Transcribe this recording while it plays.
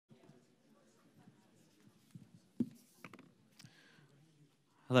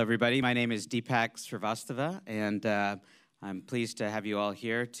Hello, everybody. My name is Deepak Srivastava, and I'm pleased to have you all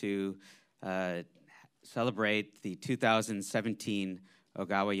here to celebrate the 2017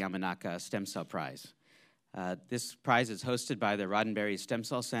 Ogawa-Yamanaka Stem Cell Prize. This prize is hosted by the Roddenberry Stem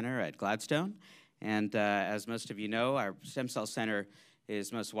Cell Center at Gladstone, and as most of you know, our Stem Cell Center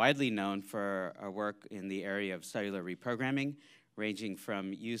is most widely known for our work in the area of cellular reprogramming, ranging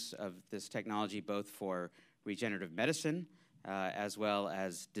from use of this technology both for regenerative medicine, as well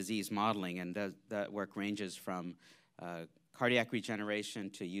as disease modeling, and that work ranges from cardiac regeneration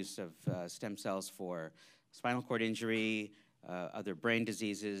to use of stem cells for spinal cord injury, other brain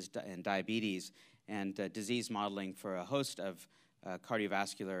diseases, and diabetes, and disease modeling for a host of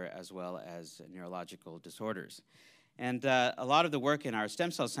cardiovascular as well as neurological disorders. And a lot of the work in our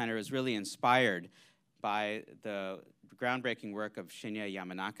Stem Cell Center is really inspired by the groundbreaking work of Shinya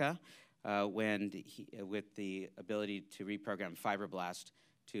Yamanaka, with the ability to reprogram fibroblasts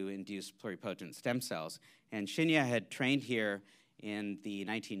to induce pluripotent stem cells. And Shinya had trained here in the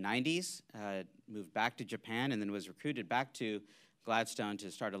 1990s, moved back to Japan, and then was recruited back to Gladstone to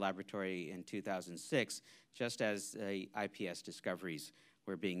start a laboratory in 2006, just as iPS discoveries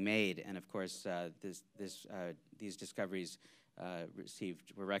were being made. And of course, these discoveries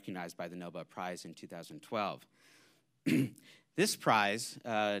were recognized by the Nobel Prize in 2012. This prize,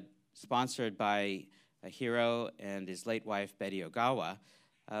 sponsored by Hiro and his late wife, Betty Ogawa,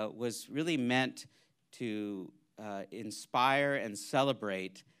 was really meant to inspire and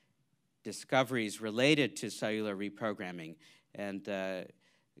celebrate discoveries related to cellular reprogramming, and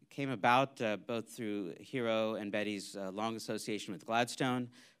came about both through Hiro and Betty's long association with Gladstone,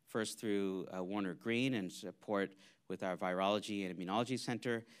 first through Warner Green and support with our Virology and Immunology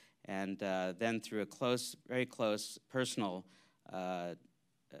Center, and then through a very close personal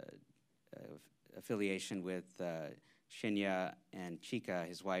affiliation with Shinya and Chika,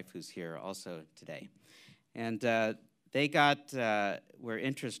 his wife, who's here also today. And were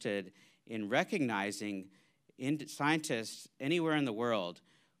interested in recognizing scientists anywhere in the world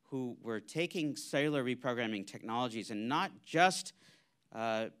who were taking cellular reprogramming technologies and not just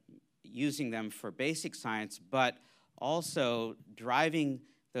using them for basic science, but also driving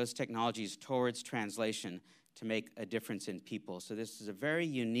those technologies towards translation to make a difference in people. So this is a very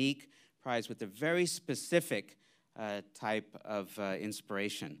unique prize with a very specific type of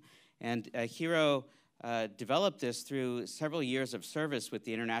inspiration. And Hiro developed this through several years of service with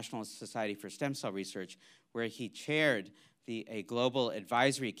the International Society for Stem Cell Research, where he chaired a global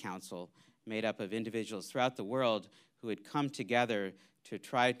advisory council made up of individuals throughout the world who had come together to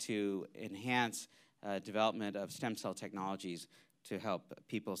try to enhance development of stem cell technologies to help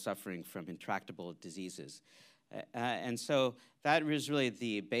people suffering from intractable diseases. And so that was really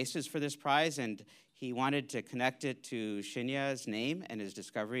the basis for this prize, and he wanted to connect it to Shinya's name and his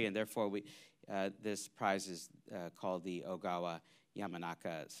discovery, and therefore this prize is called the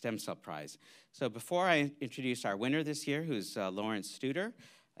Ogawa-Yamanaka Stem Cell Prize. So before I introduce our winner this year, who's Lorenz P,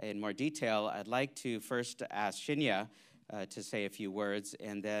 in more detail, I'd like to first ask Shinya to say a few words,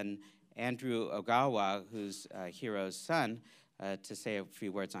 and then Andrew Ogawa, who's Hiro's son, to say a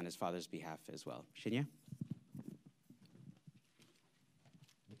few words on his father's behalf as well. Shinya?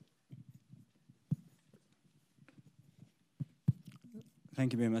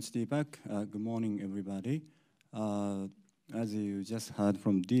 Thank you very much, Deepak. Good morning, everybody. As you just heard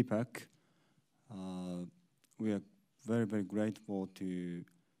from Deepak, we are very, very grateful to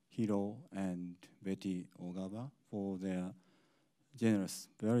Hiro and Betty Ogawa for their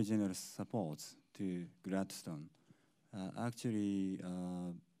very generous supports to Gladstone. Actually,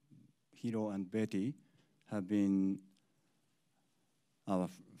 Hiro and Betty have been our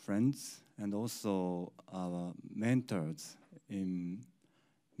friends and also our mentors in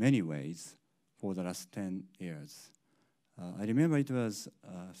many ways for the last 10 years. I remember it was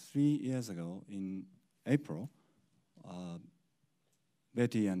 3 years ago in April,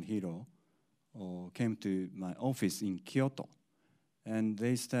 Betty and Hiro came to my office in Kyoto, and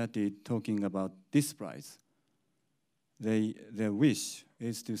they started talking about this prize. Their wish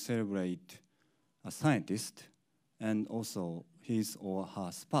is to celebrate a scientist and also his or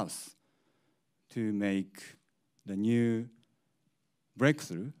her spouse to make the new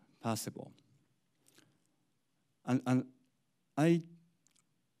breakthrough possible. And I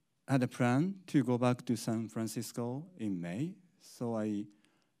had a plan to go back to San Francisco in May, so I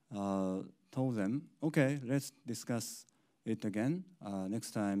told them, okay, let's discuss it again.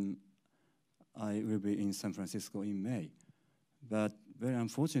 Next time I will be in San Francisco in May. But very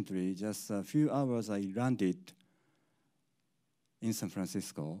unfortunately, just a few hours I landed in San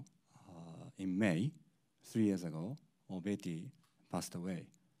Francisco in May, 3 years ago, Betty passed away.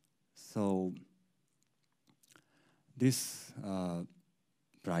 So this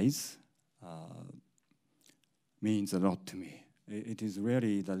prize means a lot to me. It is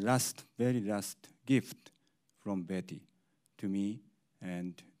really the very last gift from Betty to me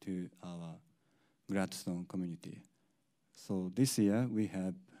and to our Gladstone community. So this year we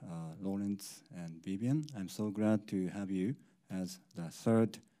have Lorenz and Vivian. I'm so glad to have you as the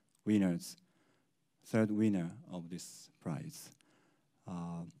third winner of this prize.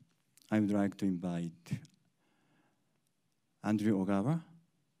 I would like to invite Andrew Ogawa,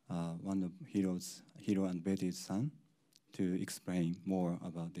 one of Hiro and Betty's son, to explain more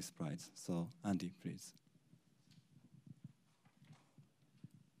about this prize. So, Andy, please.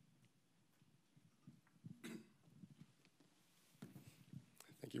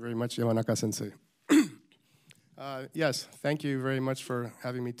 Thank you very much, Yamanaka-sensei. Yes, thank you very much for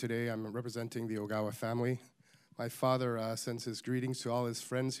having me today. I'm representing the Ogawa family. My father sends his greetings to all his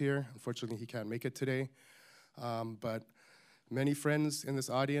friends here. Unfortunately, he can't make it today. But many friends in this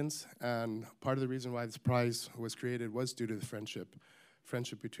audience, and part of the reason why this prize was created was due to the friendship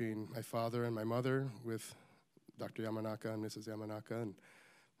between my father and my mother with Dr. Yamanaka and Mrs. Yamanaka and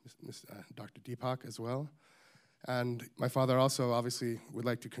Dr. Deepak as well. And my father also obviously would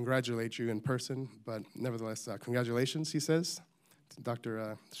like to congratulate you in person, but nevertheless, congratulations, he says, to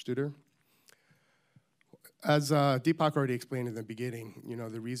Dr. Studer. As Deepak already explained in the beginning, you know,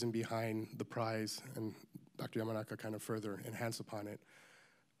 the reason behind the prize, and Dr. Yamanaka kind of further enhanced upon it.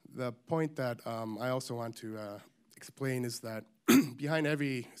 The point that I also want to explain is that behind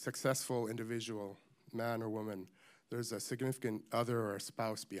every successful individual, man or woman, there's a significant other or a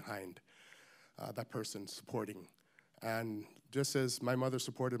spouse behind that person supporting. And just as my mother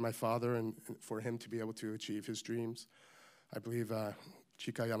supported my father and for him to be able to achieve his dreams, I believe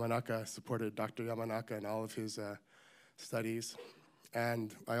Shinya Yamanaka supported Dr. Yamanaka in all of his studies.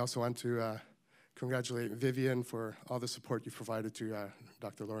 And I also want to congratulate Vivian for all the support you provided to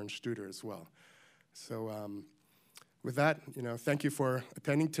Dr. Lorenz Studer as well. So with that, you know, thank you for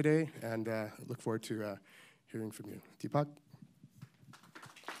attending today, and look forward to hearing from you. Deepak?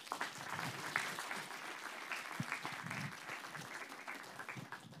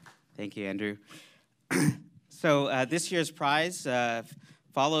 Thank you, Andrew. So this year's prize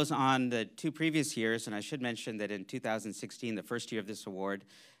follows on the 2 previous years, and I should mention that in 2016, the first year of this award,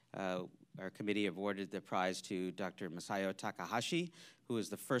 our committee awarded the prize to Dr. Masayo Takahashi, who was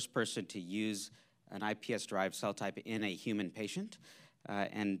the first person to use an iPS-derived cell type in a human patient.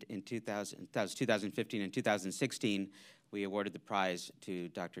 And in 2015 and 2016, we awarded the prize to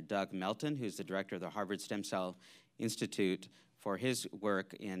Dr. Doug Melton, who's the director of the Harvard Stem Cell Institute, for his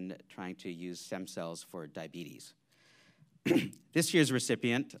work in trying to use stem cells for diabetes. This year's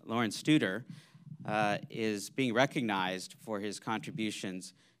recipient, Lorenz Studer, is being recognized for his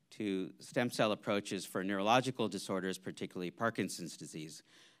contributions to stem cell approaches for neurological disorders, particularly Parkinson's disease.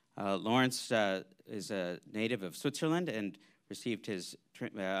 Lorenz is a native of Switzerland and received his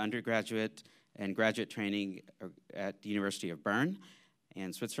undergraduate and graduate training at the University of Bern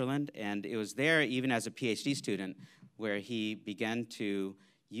in Switzerland, and it was there, even as a PhD student, where he began to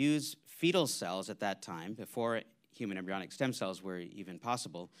use fetal cells at that time, before human embryonic stem cells were even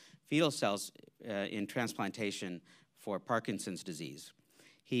possible, fetal cells in transplantation for Parkinson's disease.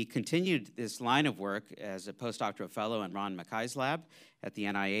 He continued this line of work as a postdoctoral fellow in Ron Mackay's lab at the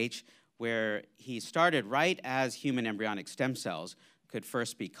NIH, where he started right as human embryonic stem cells could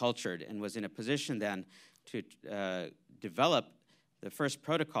first be cultured, and was in a position then to develop the first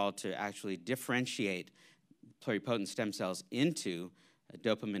protocol to actually differentiate pluripotent stem cells into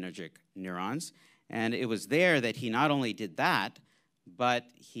dopaminergic neurons. And it was there that he not only did that, but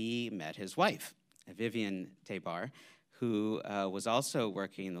he met his wife, Vivian Tebar, who was also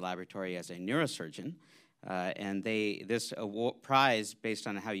working in the laboratory as a neurosurgeon. And this prize, based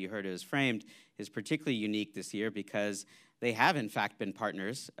on how you heard it was framed, is particularly unique this year because they have, in fact, been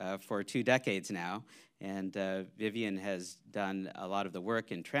partners for 2 decades now. And Vivian has done a lot of the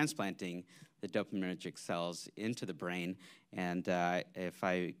work in transplanting the dopaminergic cells into the brain. And if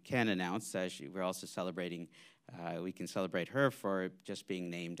I can announce, we're also celebrating, we can celebrate her for just being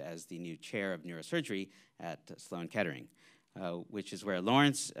named as the new chair of neurosurgery at Sloan Kettering, which is where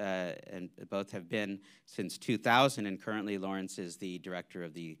Lorenz and both have been since 2000, and currently Lorenz is the director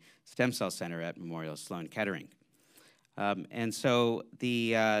of the Stem Cell Center at Memorial Sloan Kettering. And so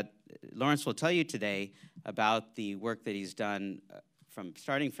Lorenz will tell you today about the work that he's done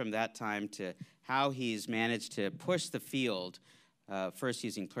starting from that time to how he's managed to push the field, first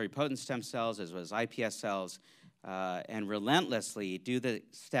using pluripotent stem cells as well as iPS cells, and relentlessly do the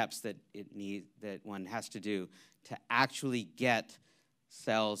steps that one has to do to actually get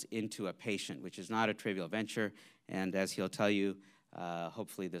cells into a patient, which is not a trivial venture. And as he'll tell you,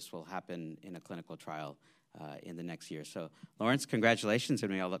 hopefully this will happen in a clinical trial in the next year. So Lorenz, congratulations,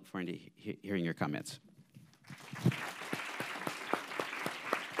 and we all look forward to hearing your comments.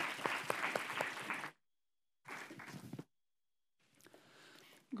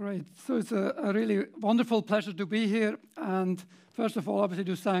 Great. So it's a really wonderful pleasure to be here. And first of all, obviously,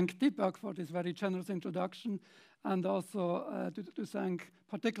 to thank Deepak for this very generous introduction, and also to thank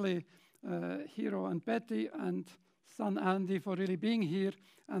particularly Hiro and Betty and son Andy for really being here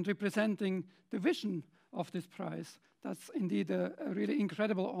and representing the vision of this prize. That's indeed a really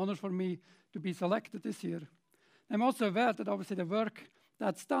incredible honor for me to be selected this year. I'm also aware that obviously the work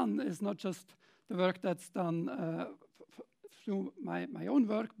that's done is not just the work that's done through my own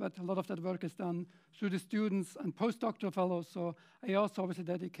work, but a lot of that work is done through the students and postdoctoral fellows. So I also obviously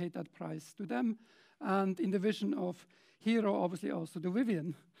dedicate that prize to them. And in the vision of Hiro, obviously also to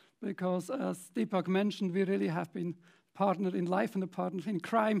Vivian, because as Deepak mentioned, we really have been partnered in life and a partner in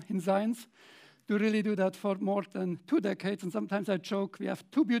crime, in science, to really do that for more than 2 decades. And sometimes I joke, we have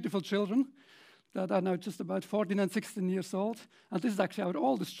 2 beautiful children that are now just about 14 and 16 years old. And this is actually our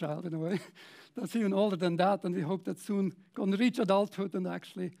oldest child, in a way. That's even older than that, and we hope that soon going to reach adulthood and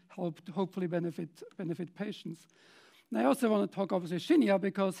actually hopefully benefit patients. And I also want to talk, obviously, Shinya,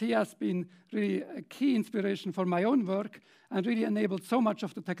 because he has been really a key inspiration for my own work and really enabled so much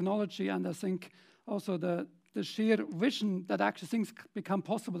of the technology, and I think also the sheer vision that actually things become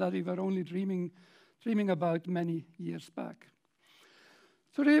possible that we were only dreaming about many years back.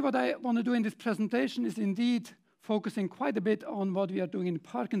 So really what I want to do in this presentation is indeed focusing quite a bit on what we are doing in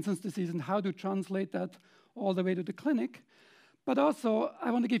Parkinson's disease and how to translate that all the way to the clinic. But also,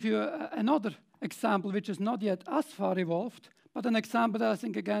 I want to give you another example, which is not yet as far evolved, but an example that I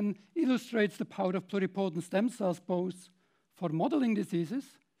think, again, illustrates the power of pluripotent stem cells, both for modeling diseases,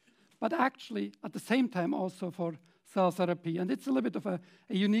 but actually, at the same time, also for cell therapy. And it's a little bit of a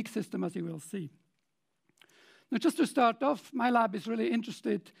unique system, as you will see. Now, just to start off, my lab is really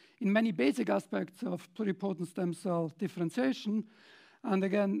interested in many basic aspects of pluripotent stem cell differentiation. And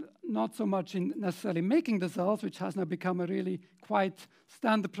again, not so much in necessarily making the cells, which has now become a really quite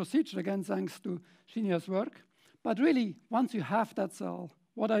standard procedure, again, thanks to Shinya's work. But really, once you have that cell,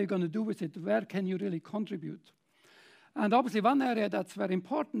 what are you going to do with it? Where can you really contribute? And obviously, one area that's very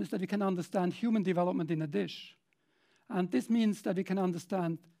important is that we can understand human development in a dish. And this means that we can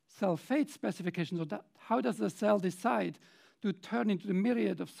understand cell fate specifications, or that how does the cell decide to turn into the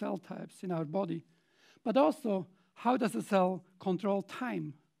myriad of cell types in our body? But also, how does a cell control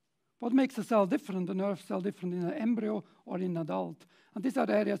time? What makes a cell different, a nerve cell different in an embryo or in an adult? And these are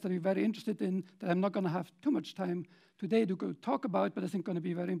the areas that we're very interested in, that I'm not going to have too much time today to go talk about, but I think going to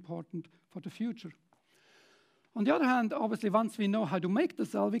be very important for the future. On the other hand, obviously, once we know how to make the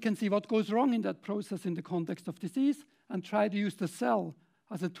cell, we can see what goes wrong in that process in the context of disease and try to use the cell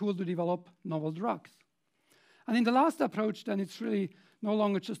as a tool to develop novel drugs. And in the last approach, then it's really no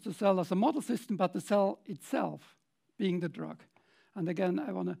longer just the cell as a model system, but the cell itself being the drug. And again,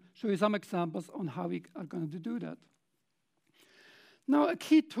 I want to show you some examples on how we are going to do that. Now, a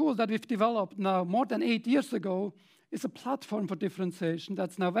key tool that we've developed now more than 8 years ago is a platform for differentiation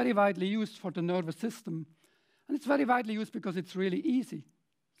that's now very widely used for the nervous system. And it's very widely used because it's really easy.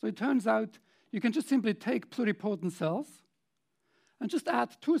 So it turns out you can just simply take pluripotent cells and just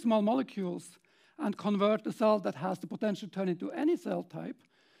add 2 small molecules and convert a cell that has the potential to turn into any cell type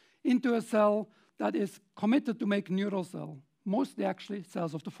into a cell that is committed to make neural cell, mostly actually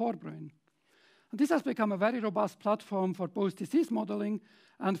cells of the forebrain. And this has become a very robust platform for both disease modeling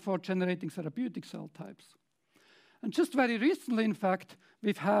and for generating therapeutic cell types. And just very recently, in fact,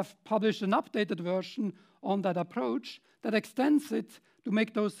 we have published an updated version on that approach that extends it to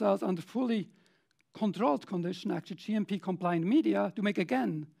make those cells under fully controlled condition, actually GMP-compliant media, to make,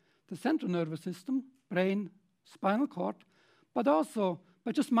 again, the central nervous system, brain, spinal cord, but also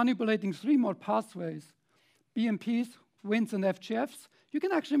by just manipulating 3 more pathways, BMPs, WNTs, and FGFs, you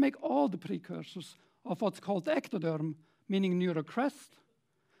can actually make all the precursors of what's called the ectoderm, meaning neurocrest,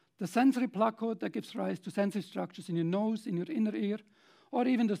 the sensory plaque that gives rise to sensory structures in your nose, in your inner ear, or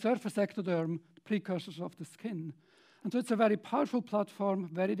even the surface ectoderm, the precursors of the skin. And so it's a very powerful platform,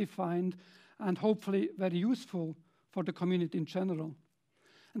 very defined, and hopefully very useful for the community in general.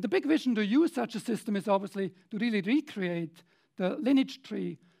 And the big vision to use such a system is obviously to really recreate the lineage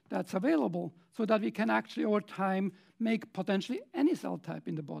tree that's available so that we can actually, over time, make potentially any cell type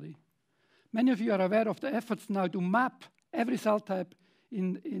in the body. Many of you are aware of the efforts now to map every cell type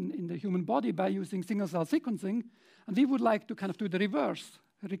in the human body by using single-cell sequencing, and we would like to kind of do the reverse,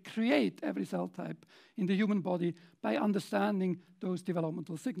 recreate every cell type in the human body by understanding those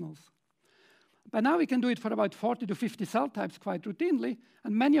developmental signals. By now, we can do it for about 40 to 50 cell types quite routinely,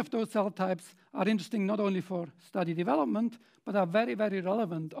 and many of those cell types are interesting not only for study development, but are very, very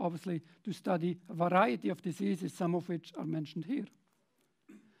relevant, obviously, to study a variety of diseases, some of which are mentioned here.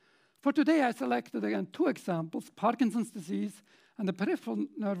 For today, I selected, again, 2 examples, Parkinson's disease and the peripheral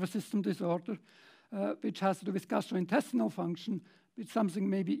nervous system disorder, which has to do with gastrointestinal function, which is something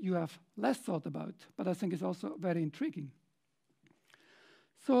maybe you have less thought about, but I think is also very intriguing.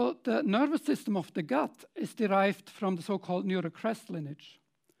 So the nervous system of the gut is derived from the so-called neurocrest lineage.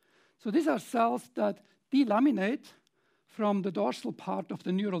 So these are cells that delaminate from the dorsal part of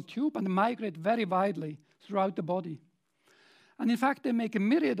the neural tube and migrate very widely throughout the body. And in fact, they make a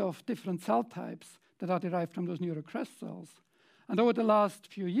myriad of different cell types that are derived from those neurocrest cells. And over the last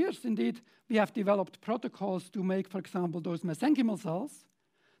few years, indeed, we have developed protocols to make, for example, those mesenchymal cells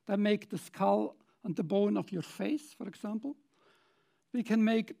that make the skull and the bone of your face, for example. We can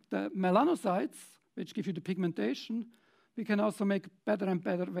make the melanocytes, which give you the pigmentation. We can also make better and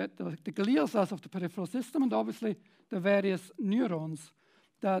better the glial cells of the peripheral system, and obviously the various neurons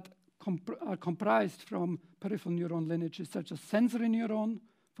that are comprised from peripheral neuron lineages, such as sensory neuron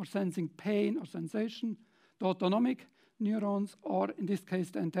for sensing pain or sensation, the autonomic neurons, or in this case,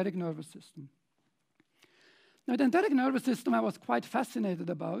 the enteric nervous system. Now, the enteric nervous system I was quite fascinated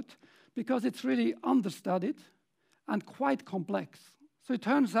about because it's really understudied and quite complex. So it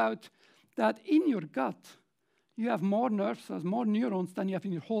turns out that in your gut, you have more nerve cells, more neurons than you have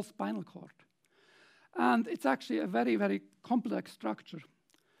in your whole spinal cord. And it's actually a very, very complex structure.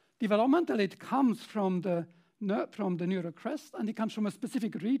 Developmentally, it comes from the neurocrest, and it comes from a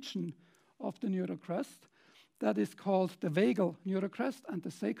specific region of the neurocrest that is called the vagal neurocrest and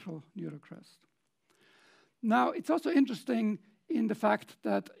the sacral neurocrest. Now, it's also interesting in the fact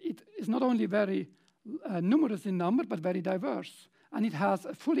that it is not only very numerous in number, but very diverse. And it has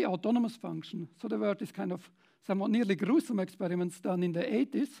a fully autonomous function. So there were these kind of somewhat nearly gruesome experiments done in the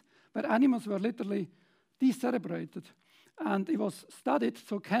 80s, where animals were literally decerebrated. And it was studied,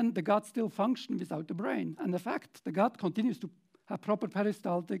 so can the gut still function without the brain? And in fact, the gut continues to have proper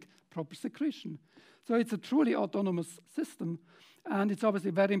peristaltic, proper secretion. So it's a truly autonomous system. And it's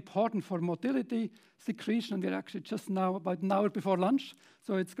obviously very important for motility, secretion, and we're actually just now about an hour before lunch,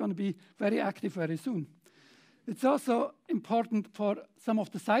 so it's going to be very active very soon. It's also important for some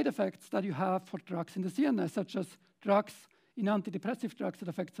of the side effects that you have for drugs in the CNS, such as drugs in antidepressive drugs that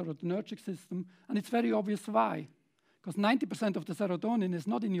affect the serotonergic system. And it's very obvious why, because 90% of the serotonin is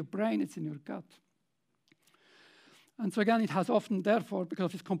not in your brain, it's in your gut. And so again, it has often, therefore, because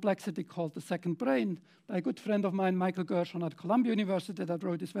of its complexity, called the second brain, by a good friend of mine, Michael Gershon at Columbia University, that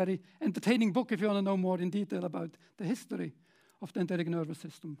wrote this very entertaining book if you want to know more in detail about the history of the enteric nervous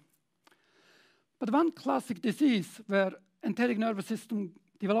system. But one classic disease where enteric nervous system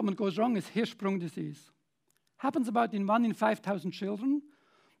development goes wrong is Hirschsprung disease. Happens about in 1 in 5,000 children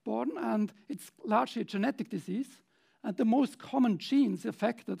born, and it's largely a genetic disease. And the most common genes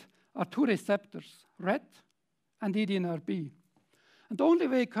affected are 2 receptors, RET and EDNRB. And the only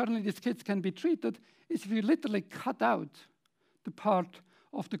way currently these kids can be treated is if you literally cut out the part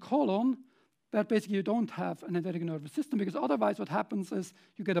of the colon where basically you don't have an enteric nervous system, because otherwise what happens is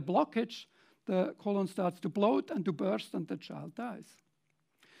you get a blockage, the colon starts to bloat and to burst, and the child dies.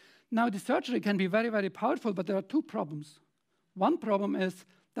 Now, the surgery can be very, very powerful, but there are 2 problems. One problem is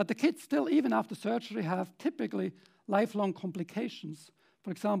that the kids still, even after surgery, have typically lifelong complications. For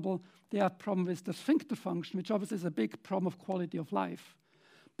example, they have problems with the sphincter function, which obviously is a big problem of quality of life.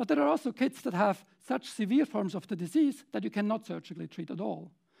 But there are also kids that have such severe forms of the disease that you cannot surgically treat at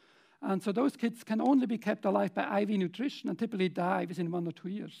all. And so those kids can only be kept alive by IV nutrition and typically die within 1 or 2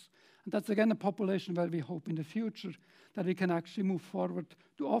 years. And that's, again, a population where we hope in the future that we can actually move forward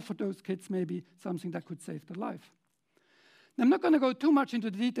to offer those kids maybe something that could save their life. Now, I'm not going to go too much into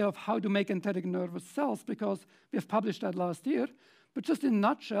the detail of how to make enteric nervous cells, because we have published that last year. But just in a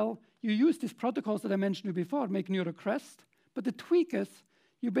nutshell, you use these protocols that I mentioned before, make neurocrest. But the tweak is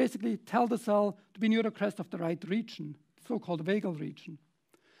you basically tell the cell to be neurocrest of the right region, the so-called vagal region.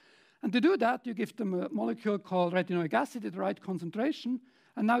 And to do that, you give them a molecule called retinoic acid at the right concentration.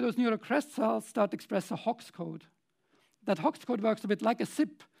 And now those neurocrest cells start to express a Hox code. That Hox code works a bit like a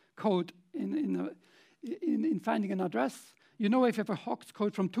zip code in finding an address. You know if you have a Hox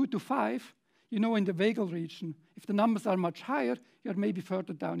code from 2 to 5, you know in the vagal region. If the numbers are much higher, you're maybe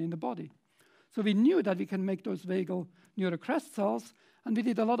further down in the body. So we knew that we can make those vagal neurocrest cells, and we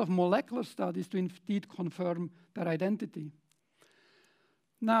did a lot of molecular studies to indeed confirm their identity.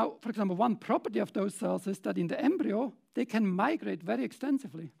 Now, for example, one property of those cells is that in the embryo, they can migrate very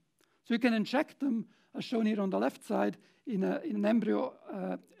extensively. So you can inject them, as shown here on the left side, in an embryo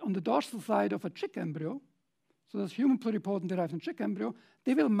on the dorsal side of a chick embryo. So there's human pluripotent derived from chick embryo.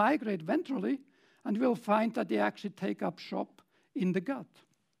 They will migrate ventrally, and we'll find that they actually take up shop in the gut.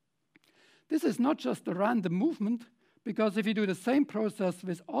 This is not just a random movement, because if you do the same process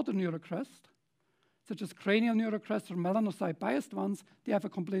with other neurocrests, such as cranial neurocrests or melanocyte-biased ones, they have a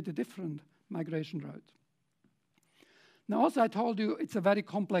completely different migration route. Now, also I told you it's a very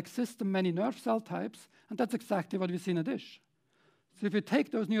complex system, many nerve cell types, and that's exactly what we see in a dish. So if you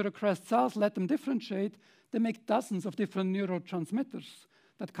take those neurocrest cells, let them differentiate, they make dozens of different neurotransmitters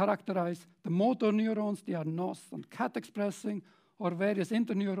that characterize the motor neurons, they are NOS and CAT expressing, or various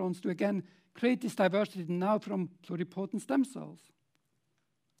interneurons to again create this diversity now from pluripotent stem cells.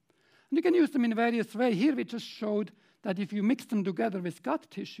 And you can use them in various ways. Here we just showed that if you mix them together with gut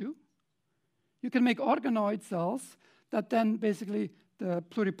tissue, you can make organoid cells that then basically the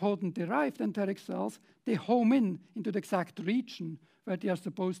pluripotent derived enteric cells, they home in into the exact region where they are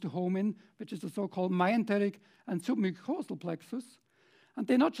supposed to home in, which is the so-called myenteric and submucosal plexus. And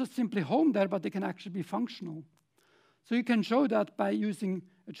they not just simply home there, but they can actually be functional. So you can show that by using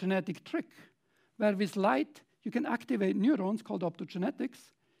a genetic trick, where with light, you can activate neurons called optogenetics.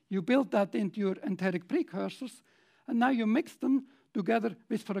 You build that into your enteric precursors, and now you mix them together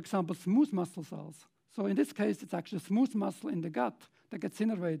with, for example, smooth muscle cells. So in this case, it's actually smooth muscle in the gut that gets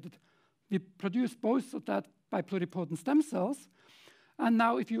innervated. We produce both of that by pluripotent stem cells. And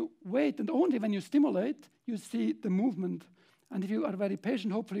now if you wait, and only when you stimulate, you see the movement. And if you are very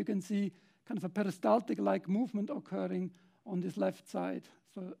patient, hopefully you can see kind of a peristaltic-like movement occurring on this left side.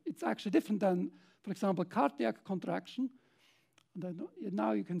 So it's actually different than, for example, cardiac contraction. And then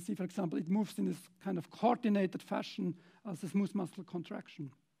now you can see, for example, it moves in this kind of coordinated fashion as a smooth muscle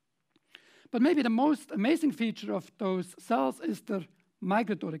contraction. But maybe the most amazing feature of those cells is their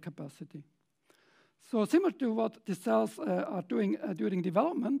migratory capacity. So similar to what the cells are doing during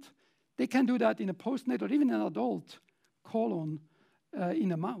development, they can do that in a postnatal or even an adult colon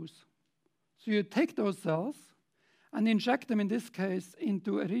in a mouse. So you take those cells and inject them, in this case,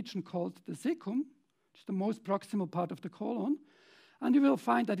 into a region called the cecum, which is the most proximal part of the colon, and you will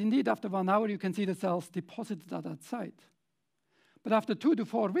find that indeed after 1 hour you can see the cells deposited at that site. But after 2 to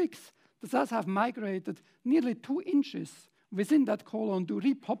 4 weeks, the cells have migrated nearly 2 inches within that colon to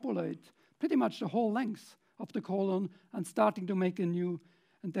repopulate pretty much the whole length of the colon and starting to make a new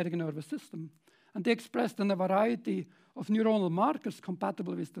enteric nervous system. And they expressed in a variety of neuronal markers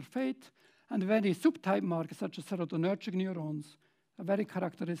compatible with their fate, and very subtype markers such as serotonergic neurons are very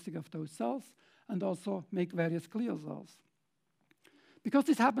characteristic of those cells, and also make various glial cells. Because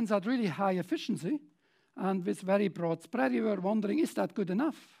this happens at really high efficiency and with very broad spread, you were wondering, is that good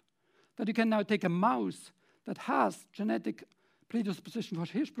enough? That you can now take a mouse that has genetic predisposition for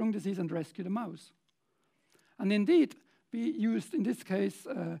Hirschsprung disease and rescue the mouse. And indeed, we used, in this case,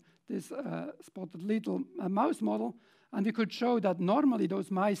 this spotted little mouse model, and we could show that normally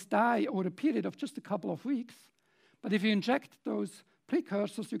those mice die over a period of just a couple of weeks. But if you inject those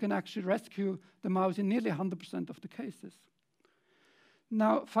precursors, you can actually rescue the mouse in nearly 100% of the cases.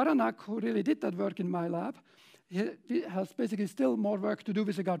 Now, Faranak, who really did that work in my lab, he has basically still more work to do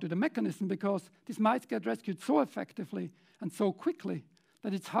with regard to the mechanism, because these mice get rescued so effectively and so quickly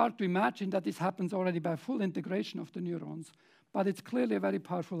that it's hard to imagine that this happens already by full integration of the neurons. But it's clearly a very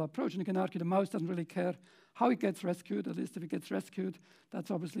powerful approach, and you can argue the mouse doesn't really care how it gets rescued. At least if it gets rescued,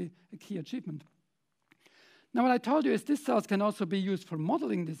 that's obviously a key achievement. Now, what I told you is these cells can also be used for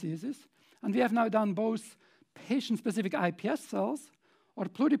modeling diseases, and we have now done both patient-specific iPS cells or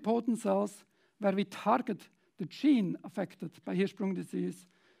pluripotent cells where we target the gene affected by Hirschsprung disease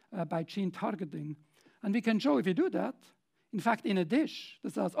by gene targeting. And we can show if you do that, in fact, in a dish, the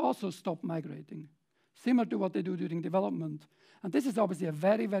cells also stop migrating, similar to what they do during development. And this is obviously a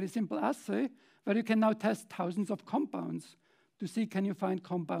very, very simple assay where you can now test thousands of compounds to see can you find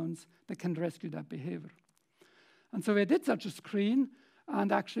compounds that can rescue that behavior. And so we did such a screen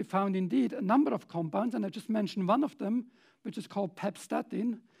and actually found indeed a number of compounds, and I just mentioned one of them, which is called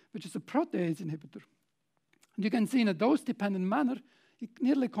pepstatin, which is a protease inhibitor. And you can see in a dose-dependent manner, it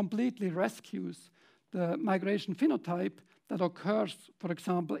nearly completely rescues the migration phenotype that occurs, for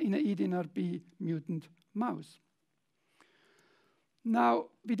example, in an EDNRB mutant mouse. Now,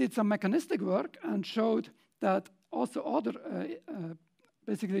 we did some mechanistic work and showed that also other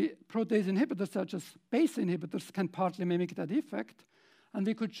basically protease inhibitors such as BACE inhibitors can partly mimic that effect. And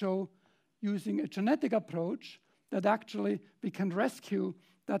we could show using a genetic approach that actually we can rescue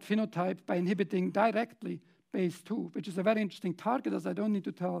that phenotype by inhibiting directly BACE2, which is a very interesting target, as I don't need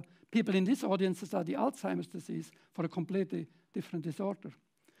to tell people in this audience that study Alzheimer's disease for a completely different disorder.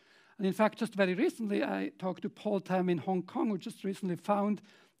 And in fact, just very recently, I talked to Paul Tam in Hong Kong, who just recently found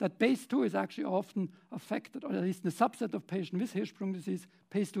that BACE2 is actually often affected, or at least in a subset of patients with Hirschsprung disease,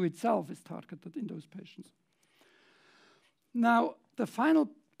 BACE2 itself is targeted in those patients. Now, the final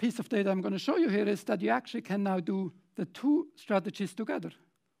piece of data I'm going to show you here is that you actually can now do the two strategies together.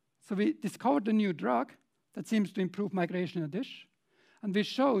 So we discovered a new drug that seems to improve migration in a dish, and we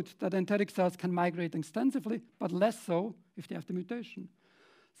showed that enteric cells can migrate extensively, but less so if they have the mutation.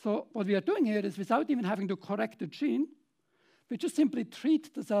 So what we are doing here is, without even having to correct the gene, we just simply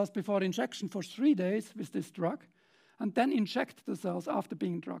treat the cells before injection for 3 days with this drug, and then inject the cells after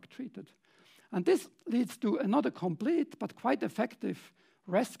being drug treated. And this leads to another complete but quite effective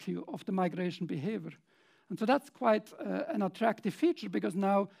rescue of the migration behavior. And so that's quite an attractive feature, because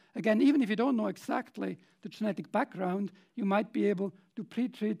now, again, even if you don't know exactly the genetic background, you might be able to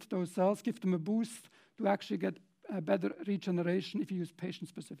pre-treat those cells, give them a boost to actually get a better regeneration if you use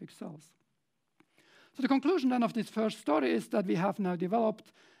patient-specific cells. So the conclusion then of this first story is that we have now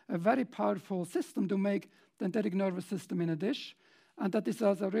developed a very powerful system to make the enteric nervous system in a dish, and that these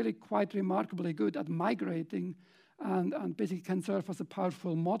cells are really quite remarkably good at migrating and basically can serve as a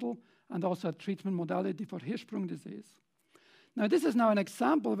powerful model and also a treatment modality for Hirschsprung disease. Now, this is now an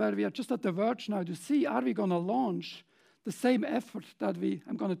example where we are just at the verge now to see, are we going to launch the same effort that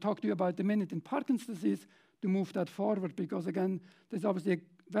I'm going to talk to you about in a minute in Parkinson's disease to move that forward, because again, there's obviously a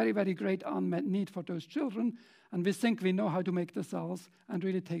very, very great unmet need for those children, and we think we know how to make the cells and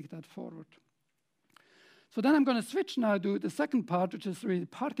really take that forward. So then I'm going to switch now to the second part, which is really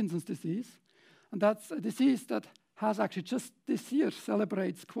Parkinson's disease, and that's a disease that has actually just this year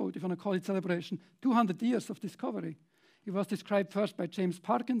celebrates, quote, if you want to call it celebration, 200 years of discovery. It was described first by James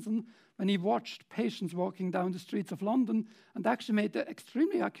Parkinson when he watched patients walking down the streets of London and actually made an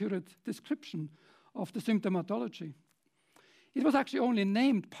extremely accurate description of the symptomatology. It was actually only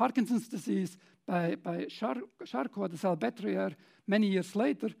named Parkinson's disease by Charcot de Salpêtrière many years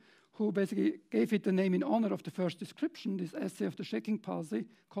later, who basically gave it the name in honor of the first description, this essay of the shaking palsy,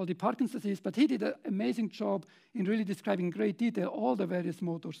 called it Parkinson's disease. But he did an amazing job in really describing in great detail all the various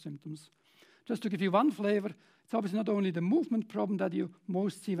motor symptoms. Just to give you one flavor, it's obviously not only the movement problem that you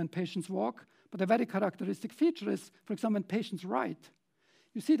most see when patients walk, but a very characteristic feature is, for example, when patients write.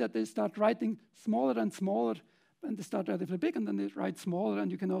 You see that they start writing smaller and smaller, and they start relatively big, and then they write smaller,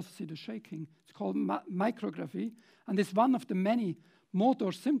 and you can also see the shaking. It's called micrography, and it's one of the many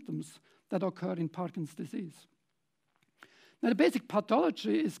motor symptoms that occur in Parkinson's disease. Now, the basic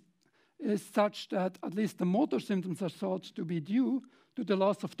pathology is such that at least the motor symptoms are thought to be due to the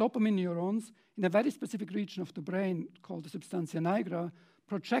loss of dopamine neurons in a very specific region of the brain called the substantia nigra,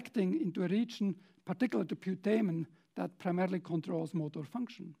 projecting into a region, particularly the putamen, that primarily controls motor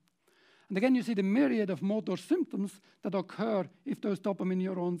function. And again, you see the myriad of motor symptoms that occur if those dopamine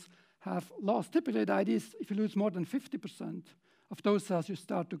neurons have lost. Typically, the idea is if you lose more than 50% of those cells, you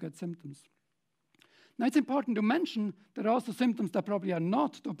start to get symptoms. Now, it's important to mention there are also symptoms that probably are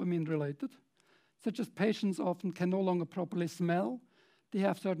not dopamine-related, such as patients often can no longer properly smell. They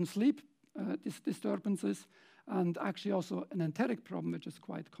have certain sleep disturbances, and actually also an enteric problem, which is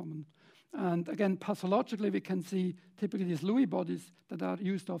quite common. And again, pathologically, we can see typically these Lewy bodies that are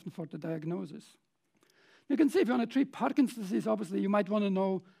used often for the diagnosis. You can see if you want to treat Parkinson's disease, obviously, you might want to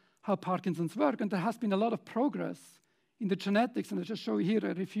know how Parkinson's work, and there has been a lot of progress in the genetics, and I just show you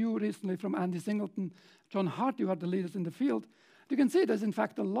here a review recently from Andy Singleton, John Hardy, who are the leaders in the field. You can see there's in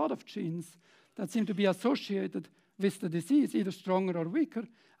fact a lot of genes that seem to be associated with the disease, either stronger or weaker,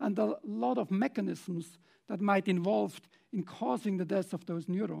 and a lot of mechanisms that might be involved in causing the death of those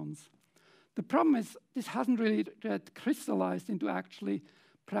neurons. The problem is this hasn't really yet crystallized into actually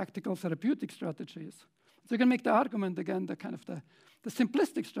practical therapeutic strategies. So you can make the argument again, the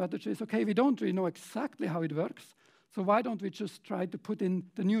simplistic strategy is, okay, we don't really know exactly how it works, so why don't we just try to put in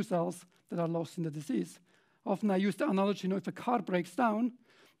the new cells that are lost in the disease? Often I use the analogy, if a car breaks down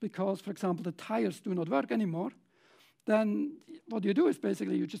because, for example, the tires do not work anymore, then what you do is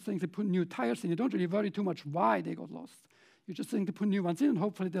basically you just think to put new tires in. You don't really worry too much why they got lost. You just think to put new ones in, and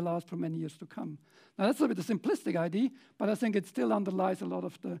hopefully they last for many years to come. Now, that's a bit of a simplistic idea, but I think it still underlies a lot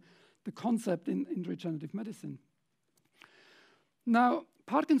of the concept in regenerative medicine. Now,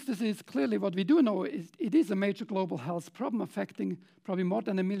 Parkinson's disease, clearly what we do know is it is a major global health problem affecting probably more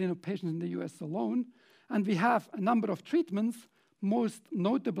than 1 million of patients in the US alone. And we have a number of treatments, most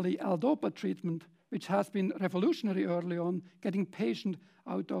notably L-DOPA treatment, which has been revolutionary early on, getting patients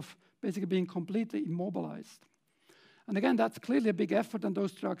out of basically being completely immobilized. And again, that's clearly a big effort, and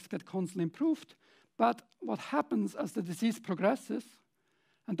those drugs get constantly improved. But what happens as the disease progresses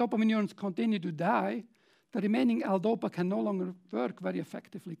and dopamine neurons continue to die, the remaining L-DOPA can no longer work very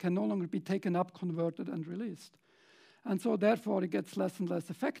effectively, can no longer be taken up, converted, and released. And so therefore, it gets less and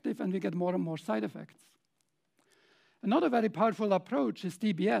less effective, and we get more and more side effects. Another very powerful approach is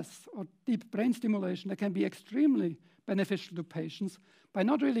DBS, or deep brain stimulation, that can be extremely beneficial to patients by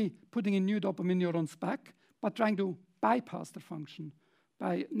not really putting in new dopamine neurons back, but trying to bypass their function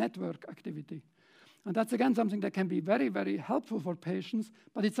by network activity. And that's, again, something that can be very, very helpful for patients,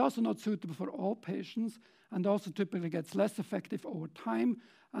 but it's also not suitable for all patients, and also typically gets less effective over time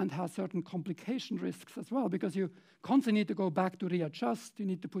and has certain complication risks as well, because you constantly need to go back to readjust, you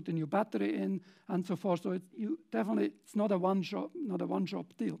need to put a new battery in, and so forth. So it's not a one-job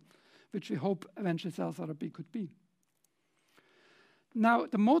deal, which we hope eventually cell therapy could be. Now,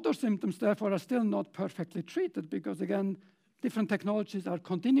 the motor symptoms, therefore, are still not perfectly treated because, again, different technologies are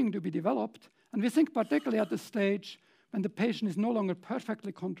continuing to be developed. And we think particularly at the stage when the patient is no longer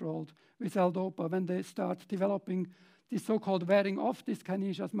perfectly controlled with L-DOPA, when they start developing the so-called wearing off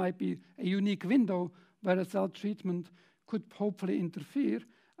dyskinesias, might be a unique window where a cell treatment could hopefully interfere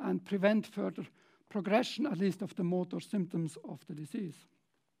and prevent further progression, at least of the motor symptoms of the disease.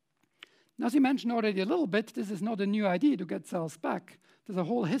 Now, as you mentioned already a little bit, this is not a new idea to get cells back. There's a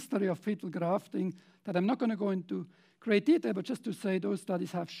whole history of fetal grafting that I'm not going to go into great detail, but just to say those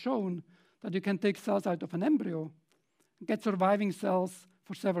studies have shown that you can take cells out of an embryo, get surviving cells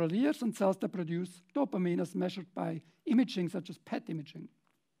for several years, and cells that produce dopamine as measured by imaging, such as PET imaging.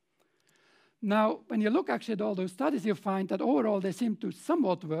 Now, when you look actually at all those studies, you find that overall they seem to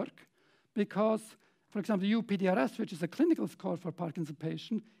somewhat work because, for example, UPDRS, which is a clinical score for Parkinson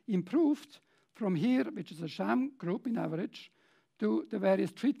patient, improved from here, which is a sham group in average, to the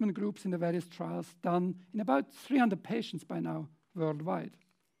various treatment groups in the various trials done in about 300 patients by now worldwide.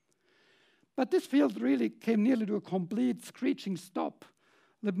 But this field really came nearly to a complete screeching stop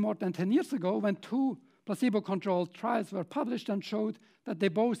a little more than 10 years ago when 2 placebo-controlled trials were published and showed that they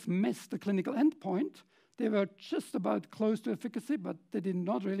both missed the clinical endpoint. They were just about close to efficacy, but they did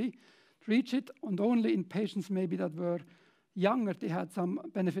not really reach it, and only in patients maybe that were younger, they had some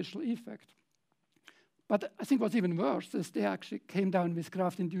beneficial effect. But I think what's even worse is they actually came down with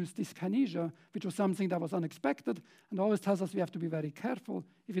graft-induced dyskinesia, which was something that was unexpected and always tells us we have to be very careful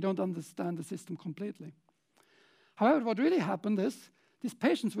if you don't understand the system completely. However, what really happened is these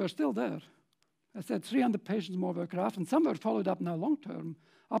patients were still there. I said 300 patients more were grafted, and some were followed up now long-term,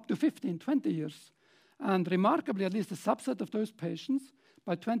 up to 15, 20 years. And remarkably, at least a subset of those patients,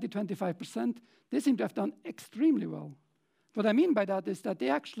 by 20-25%, they seem to have done extremely well. What I mean by that is that they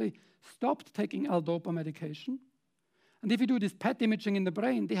actually stopped taking L-DOPA medication. And if you do this PET imaging in the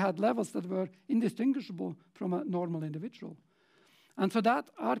brain, they had levels that were indistinguishable from a normal individual. And so that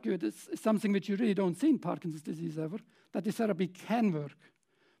argued is something which you really don't see in Parkinson's disease ever, that this therapy can work.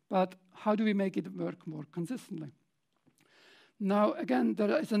 But how do we make it work more consistently? Now, again,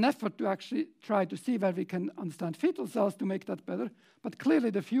 there is an effort to actually try to see where we can understand fetal cells to make that better. But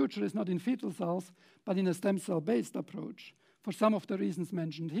clearly, the future is not in fetal cells, but in a stem cell-based approach, for some of the reasons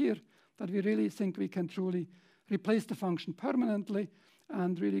mentioned here, that we really think we can truly replace the function permanently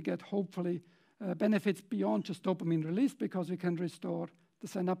and really get, hopefully, benefits beyond just dopamine release because we can restore the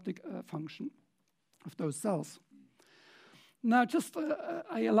synaptic function of those cells. Now,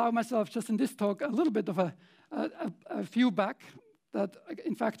 I allow myself just in this talk a little bit of a view back that,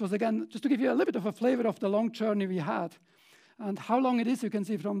 in fact, was, again, just to give you a little bit of a flavor of the long journey we had. And how long it is, you can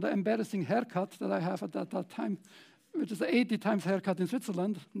see from the embarrassing haircut that I have at that time, which is 80 times haircut in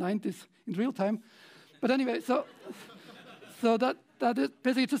Switzerland, 90s in real time. But anyway, so that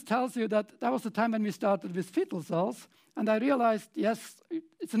basically just tells you that was the time when we started with fetal cells. And I realized, yes,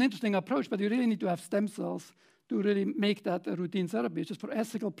 it's an interesting approach, but you really need to have stem cells to really make that a routine therapy. It's just for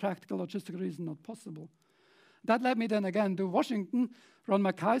ethical, practical, logistical reasons not possible. That led me then again to Washington, Ron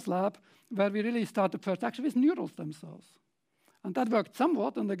Mackay's lab, where we really started first actually with neural stem cells. And that worked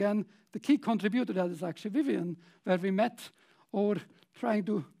somewhat, and again, the key contributor to that is actually Vivian, where we met over trying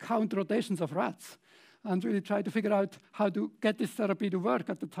to count rotations of rats and really try to figure out how to get this therapy to work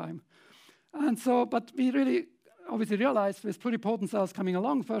at the time. And so, but we really obviously realized with pluripotent cells coming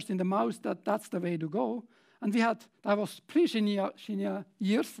along first in the mouse that that's the way to go. And that was pre-Shinya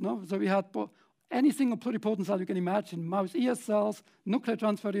years, no? So we had any single pluripotent cell you can imagine, mouse ES cells, nuclear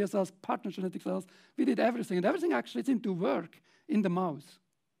transfer ES cells, partner genetic cells. We did everything, and everything actually seemed to work in the mouse.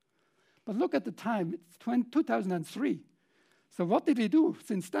 But look at the time, it's 2003. So what did we do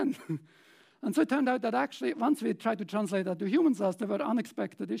since then? And so it turned out that actually, once we tried to translate that to human cells, there were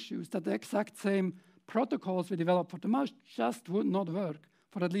unexpected issues, that the exact same protocols we developed for the mouse just would not work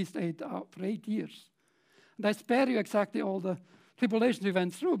for at least 8 years. And I spare you exactly all the tribulations we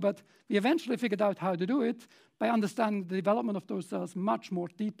went through, but we eventually figured out how to do it by understanding the development of those cells much more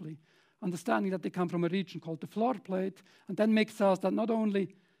deeply, understanding that they come from a region called the floor plate, and then make cells that not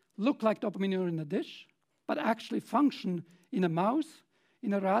only look like dopamine neuron in a dish, but actually function in a mouse,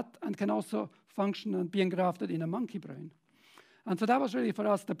 in a rat, and can also function and be engrafted in a monkey brain. And so that was really for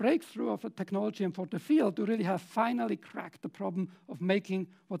us the breakthrough of a technology and for the field to really have finally cracked the problem of making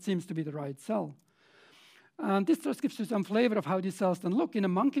what seems to be the right cell. And this just gives you some flavor of how these cells then look in a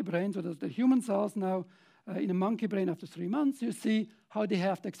monkey brain. So there's the human cells now in a monkey brain after 3 months. You see how they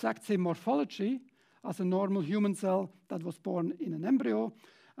have the exact same morphology as a normal human cell that was born in an embryo,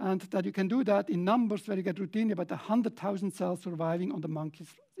 and that you can do that in numbers where you get routinely about 100,000 cells surviving on the monkey's,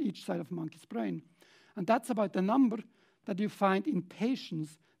 each side of a monkey's brain. And that's about the number that you find in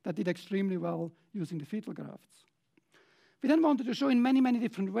patients that did extremely well using the fetal grafts. We then wanted to show in many, many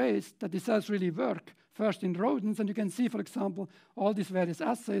different ways that the cells really work, first in rodents, and you can see, for example, all these various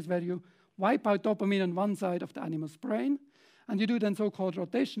assays where you wipe out dopamine on one side of the animal's brain, and you do then so-called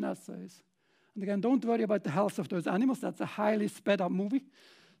rotation assays. And again, don't worry about the health of those animals. That's a highly sped-up movie.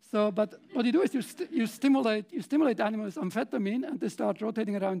 So, but what you do is you stimulate animals with amphetamine, and they start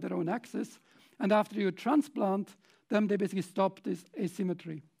rotating around their own axis. And after you transplant them, they basically stop this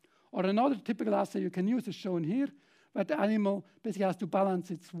asymmetry. Or another typical assay you can use is shown here, where the animal basically has to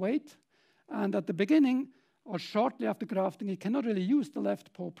balance its weight. And at the beginning, or shortly after grafting, it cannot really use the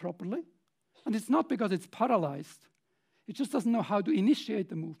left paw properly. And it's not because it's paralyzed. It just doesn't know how to initiate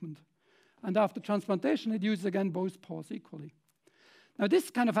the movement. And after transplantation, it uses again both paws equally. Now, this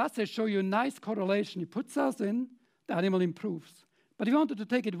kind of assays show you a nice correlation. You put cells in, the animal improves. But we wanted to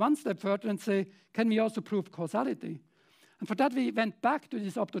take it one step further and say, can we also prove causality? And for that, we went back to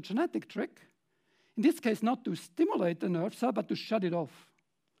this optogenetic trick. In this case, not to stimulate the nerve cell, but to shut it off.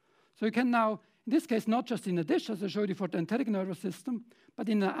 So you can now, in this case, not just in a dish, as I showed you for the enteric nervous system, but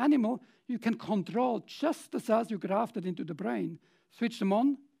in an animal, you can control just the cells you grafted into the brain. Switch them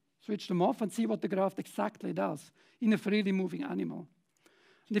on, switch them off, and see what the graft exactly does in a freely moving animal.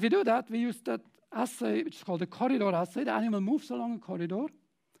 And if you do that, we use that assay, which is called the corridor assay. The animal moves along a corridor,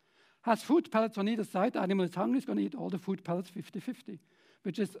 has food pellets on either side. The animal is hungry, it's going to eat all the food pellets 50-50,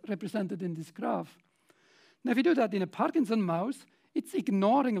 which is represented in this graph. Now, if you do that in a Parkinson mouse, it's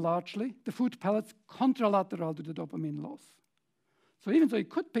ignoring largely the food pellets contralateral to the dopamine loss. So even though it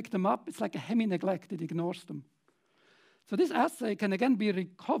could pick them up, it's like a hemi-neglect, it ignores them. So this assay can again be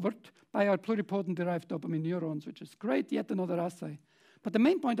recovered by our pluripotent-derived dopamine neurons, which is great, yet another assay. But the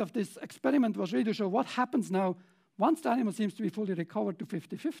main point of this experiment was really to show what happens now once the animal seems to be fully recovered to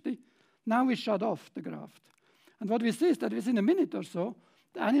 50-50. Now we shut off the graft. And what we see is that within a minute or so,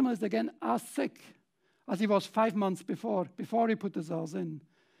 the animal is again as sick as he was 5 months before we put the cells in.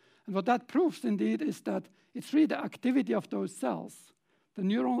 And what that proves indeed is that it's really the activity of those cells, the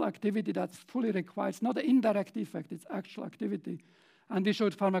neuronal activity that's fully required. It's not an indirect effect, it's actual activity. And we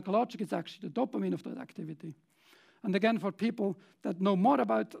showed pharmacologic, it's actually the dopamine of that activity. And again, for people that know more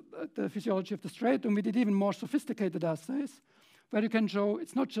about the physiology of the striatum, we did even more sophisticated assays, where you can show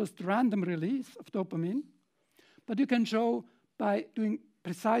it's not just random release of dopamine, but you can show by doing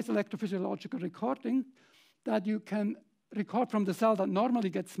precise electrophysiological recording that you can record from the cell that normally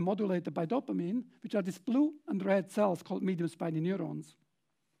gets modulated by dopamine, which are these blue and red cells called medium spiny neurons.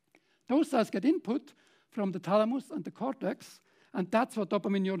 Those cells get input from the thalamus and the cortex, and that's what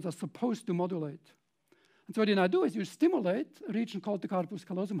dopamine neurons are supposed to modulate. And so what you now do is you stimulate a region called the corpus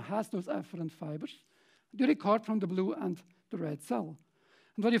callosum, has those afferent fibers. You record from the blue and the red cell.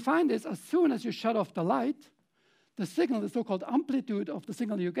 And what you find is as soon as you shut off the light, the signal, the so-called amplitude of the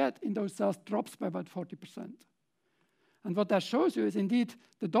signal you get in those cells drops by about 40%. And what that shows you is indeed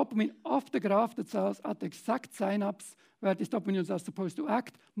the dopamine of the grafted cells at the exact synapse where these dopamine neurons are supposed to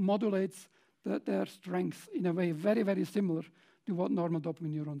act modulates their strength in a way very, very similar to what normal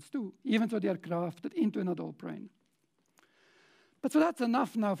dopamine neurons do, even though they are grafted into an adult brain. But so that's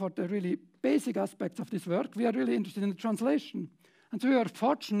enough now for the really basic aspects of this work. We are really interested in the translation. And so we are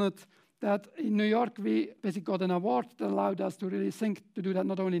fortunate that in New York, we basically got an award that allowed us to really think to do that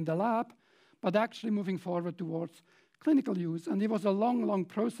not only in the lab, but actually moving forward towards clinical use. And it was a long, long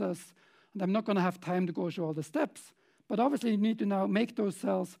process, and I'm not going to have time to go through all the steps. But obviously, you need to now make those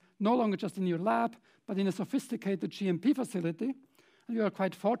cells no longer just in your lab, but in a sophisticated GMP facility. And we are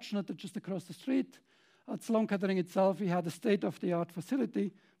quite fortunate that just across the street at Sloan Kettering itself, we had a state-of-the-art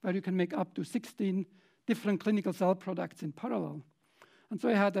facility where you can make up to 16 different clinical cell products in parallel. And so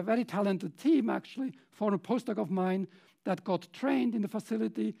I had a very talented team, actually, former postdoc of mine, that got trained in the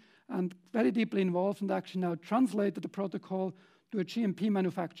facility and very deeply involved and actually now translated the protocol to a GMP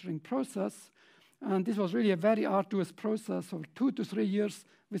manufacturing process. And this was really a very arduous process of 2 to 3 years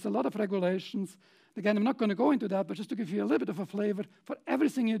with a lot of regulations. Again, I'm not going to go into that, but just to give you a little bit of a flavor, for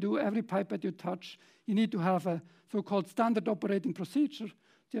everything you do, every pipette you touch, you need to have a so-called standard operating procedure.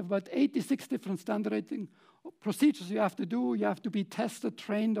 You have about 86 different standard operating procedures you have to do. You have to be tested,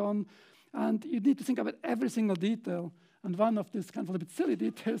 trained on, and you need to think about every single detail. And one of these kind of a little bit silly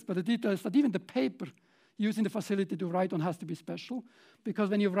details, but the detail is that even the paper used in the facility to write on has to be special, because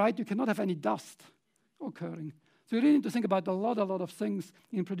when you write, you cannot have any dust occurring. So you really need to think about a lot of things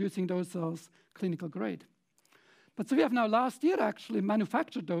in producing those cells clinical grade. But so we have now last year actually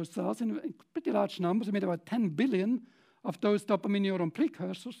manufactured those cells in pretty large numbers. We made about 10 billion of those dopamine neuron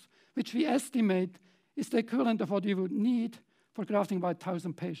precursors, which we estimate is the equivalent of what we would need for grafting about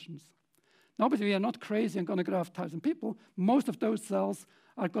 1,000 patients. Now, obviously, we are not crazy and going to graft 1,000 people. Most of those cells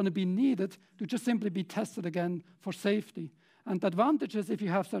are going to be needed to just simply be tested again for safety. And the advantage is if you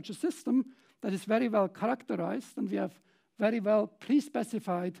have such a system that is very well characterized, and we have very well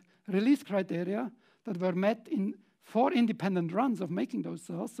pre-specified release criteria that were met in 4 independent runs of making those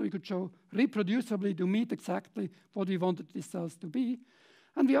cells, so we could show reproducibly to meet exactly what we wanted these cells to be.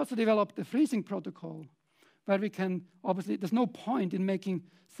 And we also developed a freezing protocol where we can, obviously, there's no point in making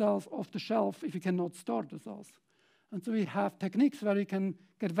cells off the shelf if you cannot store the cells. And so we have techniques where we can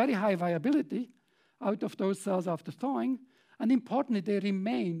get very high viability out of those cells after thawing, and importantly, they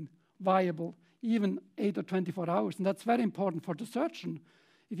remain viable even 8 or 24 hours. And that's very important for the surgeon.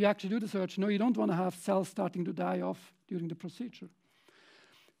 If you actually do the surgery, no, you don't want to have cells starting to die off during the procedure.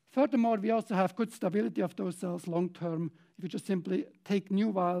 Furthermore, we also have good stability of those cells long-term if you just simply take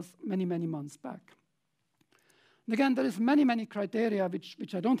new vials many, many months back. And again, there is many criteria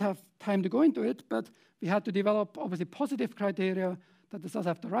which I don't have time to go into it, but we had to develop obviously positive criteria that the cells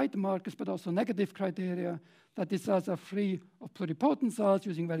have the right markers, but also negative criteria that the cells are free of pluripotent cells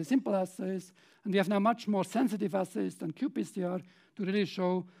using very simple assays. And we have now much more sensitive assays than qPCR to really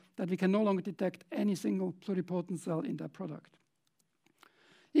show that we can no longer detect any single pluripotent cell in that product.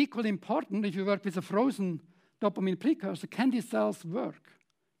 Equally important, if you work with a frozen dopamine precursor, can these cells work?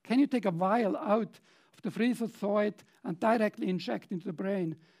 Can you take a vial out of the freezer, thaw it, and directly inject into the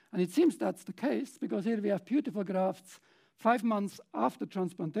brain? And it seems that's the case, because here we have beautiful grafts 5 months after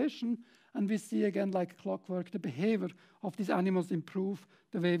transplantation, and we see again, like clockwork, the behavior of these animals improve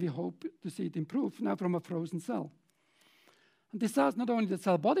the way we hope to see it improve, now from a frozen cell. And these cells, not only the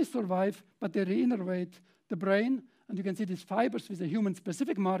cell body survive, but they reinnervate the brain, and you can see these fibers with a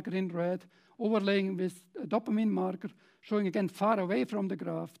human-specific marker in red, overlaying with a dopamine marker, showing again far away from the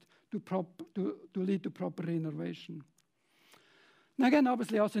graft to lead to proper reinnervation. Now again,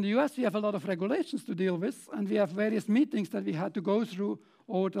 obviously also in the US, we have a lot of regulations to deal with, and we have various meetings that we had to go through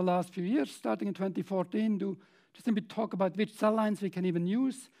over the last few years, starting in 2014, to simply talk about which cell lines we can even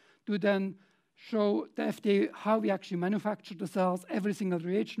use, to then show the FDA how we actually manufacture the cells, every single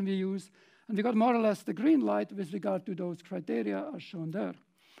reagent we use, and we got more or less the green light with regard to those criteria as shown there.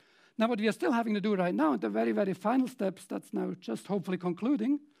 Now what we are still having to do right now, the very final steps that's now just hopefully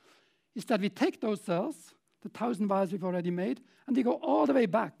concluding, is that we take those cells, the 1,000 vials we've already made, and we go all the way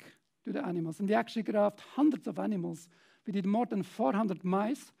back to the animals. And we actually graft hundreds of animals. We did more than 400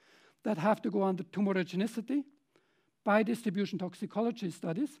 mice that have to go under tumorigenicity, biodistribution toxicology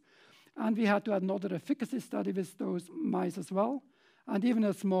studies, and we had to add another efficacy study with those mice as well, and even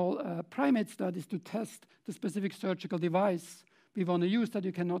a small primate studies to test the specific surgical device we want to use that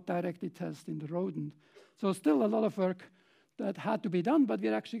you cannot directly test in the rodent. So still a lot of work that had to be done, but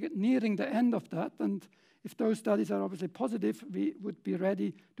we're actually nearing the end of that. And if those studies are obviously positive, we would be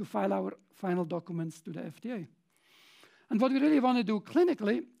ready to file our final documents to the FDA. And what we really want to do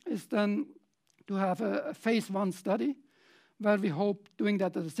clinically is then to have a phase 1 study where we hope doing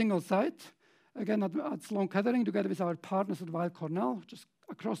that at a single site, again at Sloan Kettering, together with our partners at Weill Cornell, just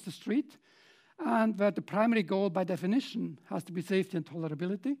across the street, and where the primary goal by definition has to be safety and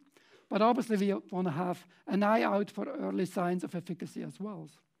tolerability. But obviously we want to have an eye out for early signs of efficacy as well.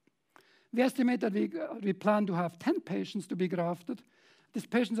 We estimate that we plan to have 10 patients to be grafted. These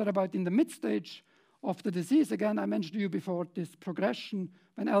patients are about in the mid-stage of the disease. Again, I mentioned to you before this progression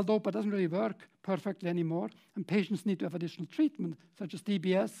when L-DOPA doesn't really work perfectly anymore, and patients need to have additional treatment, such as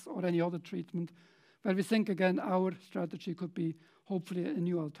TBS or any other treatment, where we think, again, our strategy could be hopefully a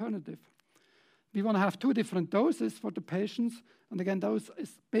new alternative. We want to have 2 different doses for the patients, and again, those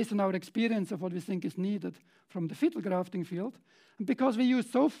is based on our experience of what we think is needed from the fetal grafting field. And because we use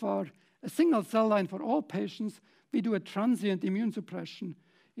so far a single cell line for all patients, we do a transient immune suppression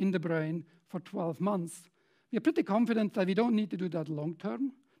in the brain for 12 months. We are pretty confident that we don't need to do that long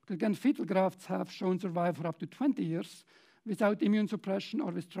term, because again, fetal grafts have shown survival for up to 20 years, without immune suppression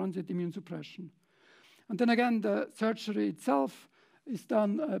or with transient immune suppression. And then again, the surgery itself is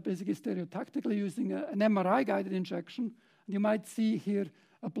done basically stereotactically using an MRI-guided injection. And you might see here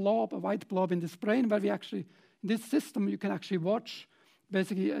a blob, a white blob in this brain, where we actually, in this system, you can actually watch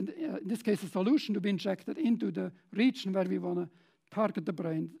basically, in this case, a solution to be injected into the region where we want to target the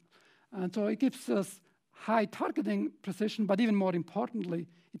brain. And so it gives us high targeting precision, but even more importantly,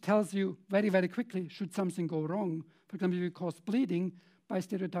 it tells you very, very quickly, should something go wrong. For example, if you cause bleeding by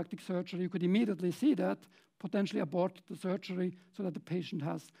stereotactic surgery, you could immediately see that, potentially abort the surgery so that the patient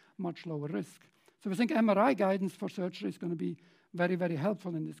has much lower risk. So we think MRI guidance for surgery is going to be very, very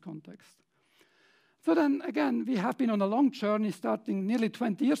helpful in this context. So then, again, we have been on a long journey starting nearly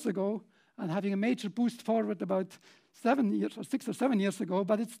 20 years ago and having a major boost forward about 7 years or 6 or 7 years ago,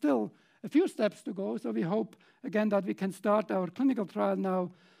 but it's still a few steps to go. So we hope, again, that we can start our clinical trial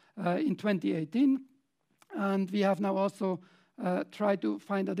now in 2018. And we have now also tried to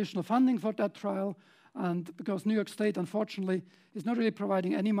find additional funding for that trial. And because New York State, unfortunately, is not really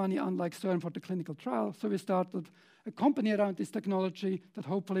providing any money, unlike CERN, for the clinical trial. So we started a company around this technology that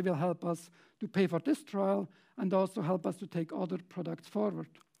hopefully will help us to pay for this trial and also help us to take other products forward.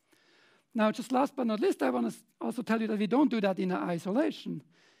 Now, just last but not least, I want to also tell you that we don't do that in isolation.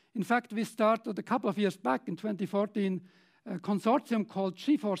 In fact, we started a couple of years back in 2014 a consortium called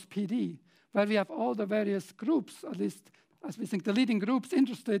GForce PD, where we have all the various groups, at least as we think the leading groups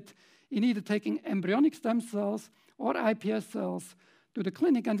interested in either taking embryonic stem cells or iPS cells to the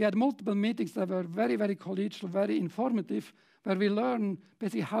clinic. And we had multiple meetings that were very, very collegial, very informative, where we learn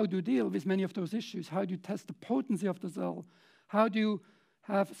basically how to deal with many of those issues. How do you test the potency of the cell? How do you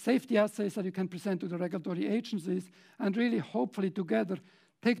have safety assays that you can present to the regulatory agencies? And really, hopefully, together,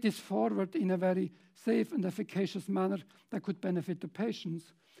 take this forward in a very safe and efficacious manner that could benefit the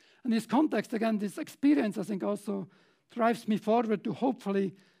patients. In this context, again, this experience, I think, also drives me forward to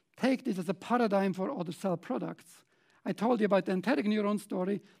hopefully take this as a paradigm for other cell products. I told you about the enteric neuron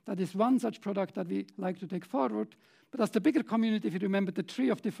story. That is one such product that we like to take forward. But as the bigger community, if you remember the tree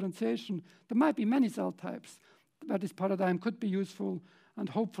of differentiation, there might be many cell types where this paradigm could be useful and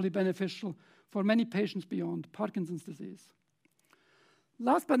hopefully beneficial for many patients beyond Parkinson's disease.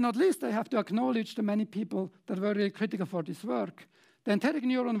 Last but not least, I have to acknowledge the many people that were really critical for this work. The enteric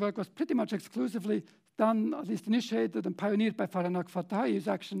neuron work was pretty much exclusively done, at least initiated and pioneered by Farhanak Fatai, who's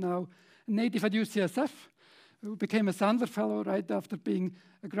actually now a native at UCSF, who became a Sandler Fellow right after being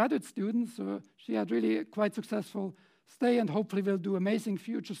a graduate student. So she had really quite successful stay and hopefully will do amazing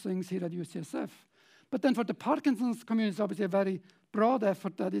future things here at UCSF. But then for the Parkinson's community, it's obviously a very broad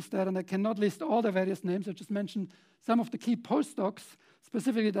effort that is there, and I cannot list all the various names. I just mentioned some of the key postdocs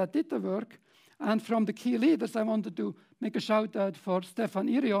specifically that did the work. And from the key leaders, I wanted to make a shout out for Stefan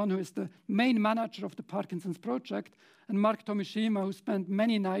Irion, who is the main manager of the Parkinson's project, and Mark Tomishima, who spent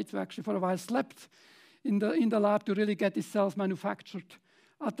many nights, who actually for a while slept in the lab to really get these cells manufactured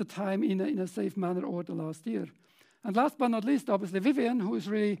at the time in a safe manner over the last year. And last but not least, obviously, Vivian, who is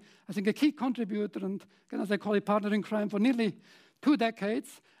really, I think, a key contributor and, as I call it, partner in crime for nearly 2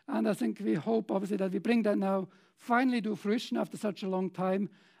 decades. And I think we hope, obviously, that we bring that now finally to fruition after such a long time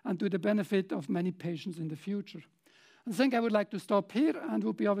and to the benefit of many patients in the future. I think I would like to stop here and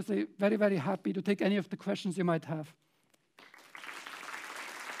would be obviously very, very happy to take any of the questions you might have.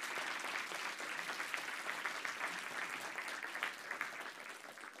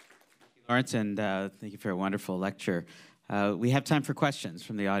 Lorenz, and thank you for a wonderful lecture. We have time for questions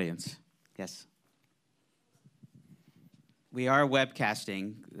from the audience. Yes. We are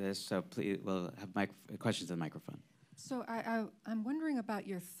webcasting this, so please, we'll have questions on the microphone. So I'm wondering about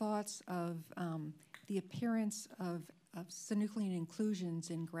your thoughts of the appearance of synuclein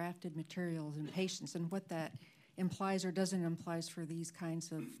inclusions in grafted materials in patients and what that implies or doesn't imply for these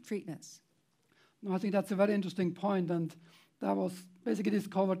kinds of treatments. No, I think that's a very interesting point, and that was basically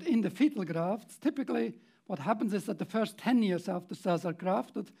discovered in the fetal grafts. Typically, what happens is that the first 10 years after cells are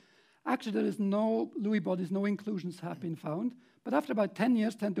grafted, actually there is no Lewy bodies, no inclusions have been found. But after about 10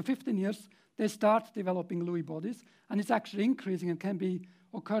 years, 10 to 15 years, they start developing Lewy bodies, and it's actually increasing and can be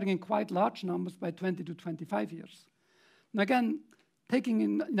occurring in quite large numbers by 20 to 25 years. And again, taking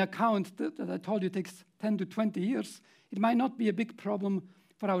in account that I told you takes 10 to 20 years, it might not be a big problem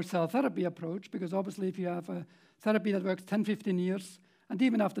for our cell therapy approach, because obviously if you have a therapy that works 10, 15 years, and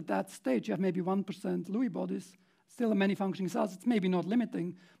even after that stage, you have maybe 1% Lewy bodies, still many functioning cells, it's maybe not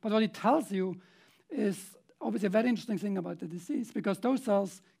limiting. But what it tells you is obviously a very interesting thing about the disease, because those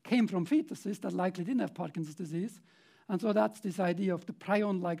cells came from fetuses that likely didn't have Parkinson's disease. And so that's this idea of the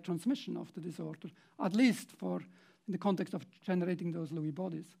prion-like transmission of the disorder, at least in the context of generating those Lewy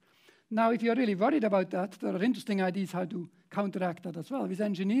bodies. Now, if you're really worried about that, there are interesting ideas how to counteract that as well. With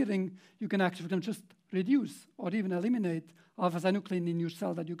engineering, you can actually just reduce or even eliminate alpha-synuclein in your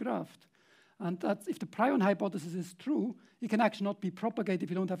cell that you graft. And that's, if the prion hypothesis is true, it can actually not be propagated if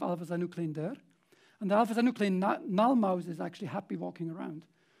you don't have alpha-synuclein there. And the alpha-synuclein null mouse is actually happy walking around.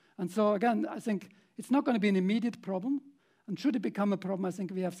 And so again, I think it's not going to be an immediate problem. And should it become a problem, I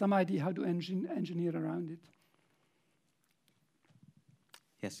think we have some idea how to engineer around it.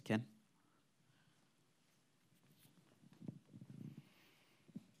 Yes, Ken?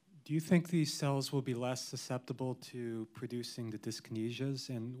 Do you think these cells will be less susceptible to producing the dyskinesias?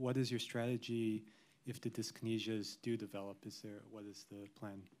 And what is your strategy if the dyskinesias do develop? What is the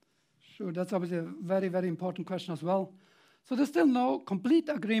plan? Sure, that's obviously a very, very important question as well. So there's still no complete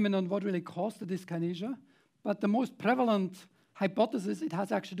agreement on what really caused the dyskinesia, but the most prevalent hypothesis, it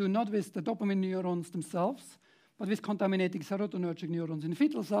has actually to do not with the dopamine neurons themselves, but with contaminating serotonergic neurons. In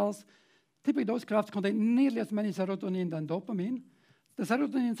fetal cells, typically those grafts contain nearly as many serotonin than dopamine. The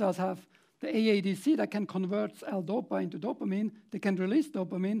serotonin cells have the AADC that can convert L-dopa into dopamine. They can release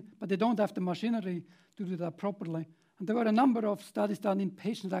dopamine, but they don't have the machinery to do that properly. And there were a number of studies done in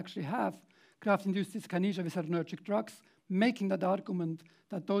patients that actually have graft-induced dyskinesia with serotonergic drugs, making that argument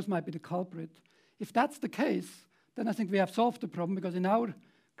that those might be the culprit. If that's the case, then I think we have solved the problem, because in our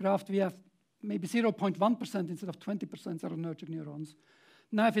graft we have maybe 0.1% instead of 20% serotonergic neurons.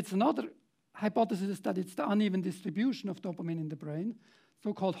 Now, if it's another hypothesis that it's the uneven distribution of dopamine in the brain,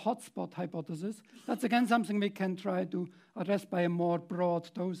 so-called hotspot hypothesis, that's again something we can try to address by a more broad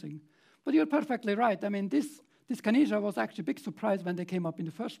dosing. But you're perfectly right. I mean, this dyskinesia was actually a big surprise when they came up in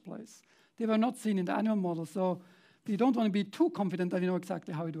the first place. They were not seen in the animal model, so we don't want to be too confident that we know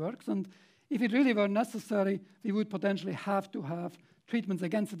exactly how it works. And if it really were necessary, we would potentially have to have treatments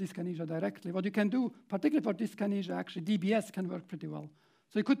against the dyskinesia directly. What you can do, particularly for dyskinesia, actually DBS can work pretty well.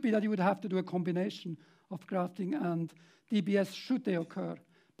 So it could be that you would have to do a combination of grafting and DBS should they occur.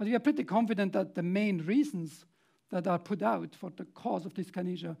 But we are pretty confident that the main reasons that are put out for the cause of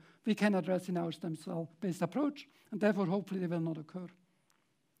dyskinesia, we can address in our stem cell-based approach, and therefore hopefully they will not occur.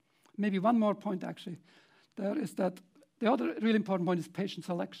 Maybe one more point actually, there is that the other really important point is patient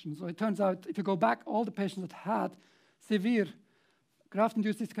selection. So it turns out if you go back, all the patients that had severe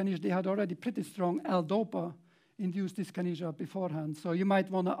graft-induced dyskinesia, they had already pretty strong L-dopa-induced dyskinesia beforehand. So you might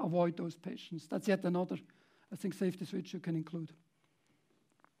want to avoid those patients. That's yet another, I think, safety switch you can include.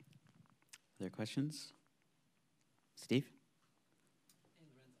 Other questions? Steve? Hey,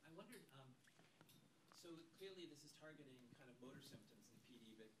 Lorenz. I wondered, so clearly this is targeting kind of motor symptoms in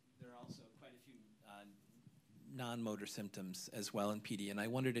PD, but there are also quite a few non-motor symptoms as well in PD. And I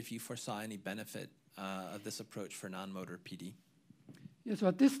wondered if you foresaw any benefit of this approach for non-motor PD. Yeah, so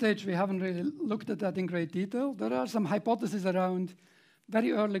at this stage, we haven't really looked at that in great detail. There are some hypotheses around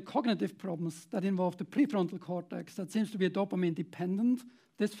very early cognitive problems that involve the prefrontal cortex that seems to be a dopamine-dependent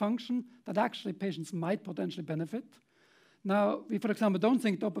dysfunction that actually patients might potentially benefit. Now, we, for example, don't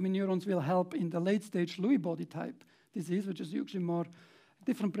think dopamine neurons will help in the late-stage Lewy body type disease, which is usually more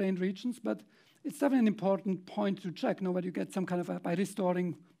different brain regions, but it's definitely an important point to check, whether you get some kind of, by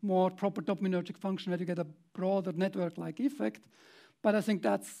restoring more proper dopaminergic function, whether you get a broader network-like effect. But I think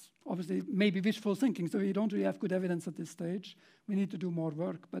that's obviously maybe wishful thinking, so we don't really have good evidence at this stage. We need to do more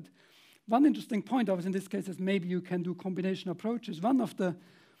work. But one interesting point, obviously, in this case is maybe you can do combination approaches. One of the,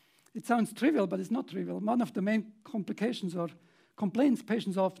 it sounds trivial, but it's not trivial. One of the main complications or complaints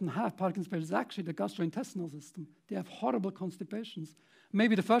patients often have, Parkinson's patients, is actually the gastrointestinal system. They have horrible constipations.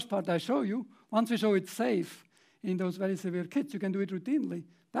 Maybe the first part I show you, once we show it's safe in those very severe kids, you can do it routinely.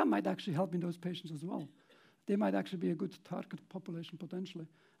 That might actually help in those patients as well. They might actually be a good target population potentially.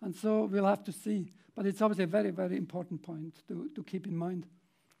 And so we'll have to see. But it's obviously a very, very important point to keep in mind.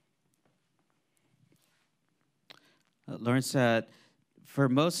 Lorenz, for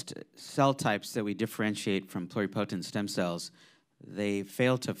most cell types that we differentiate from pluripotent stem cells, they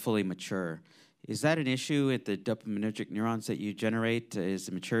fail to fully mature. Is that an issue at the dopaminergic neurons that you generate? Is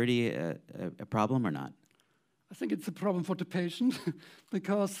the maturity a problem or not? I think it's a problem for the patient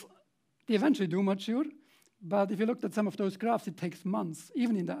because they eventually do mature. But if you looked at some of those graphs, it takes months,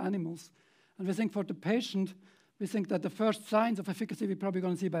 even in the animals. And we think for the patient, we think that the first signs of efficacy we're probably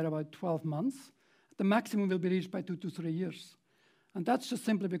going to see by about 12 months. The maximum will be reached by 2 to 3 years. And that's just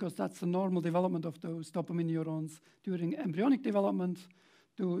simply because that's the normal development of those dopamine neurons during embryonic development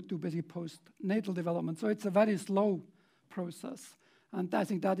to basically postnatal development. So it's a very slow process. And I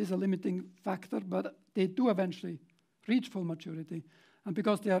think that is a limiting factor, but they do eventually reach full maturity. And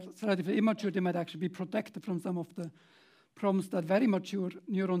because they are relatively immature, they might actually be protected from some of the problems that very mature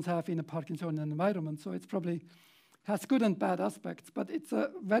neurons have in a Parkinsonian environment. So it's probably has good and bad aspects, but it's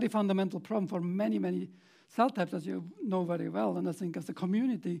a very fundamental problem for many, many cell types, as you know very well. And I think as a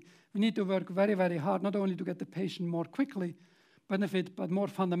community, we need to work very, very hard, not only to get the patient more quickly benefit, but more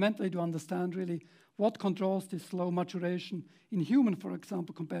fundamentally to understand really what controls this slow maturation in human, for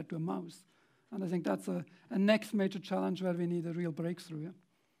example, compared to a mouse. And I think that's a next major challenge where we need a real breakthrough. Yeah?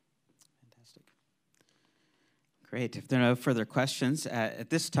 Fantastic. Great. If there are no further questions, at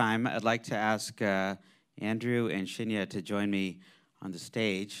this time, I'd like to ask Andrew and Shinya to join me on the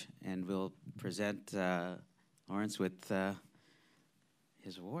stage, and we'll present Lorenz with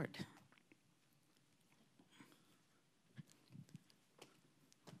his award,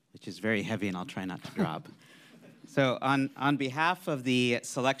 which is very heavy, and I'll try not to drop. So on behalf of the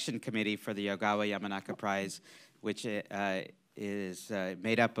selection committee for the Ogawa-Yamanaka Prize, which is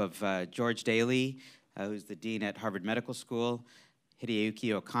made up of George Daly, who's the dean at Harvard Medical School,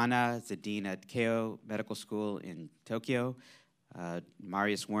 Hideyuki Okana is the dean at Keio Medical School in Tokyo,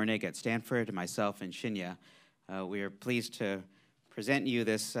 Marius Wernig at Stanford, and myself and Shinya. We are pleased to present you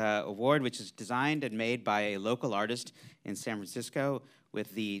this award, which is designed and made by a local artist in San Francisco,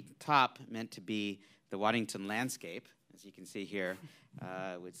 with the top meant to be the Waddington landscape, as you can see here,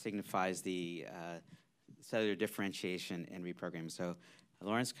 which signifies the cellular differentiation and reprogramming. So,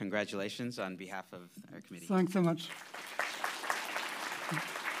 Lorenz, congratulations on behalf of our committee. Thanks so much.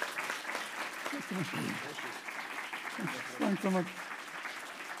 Thanks so much.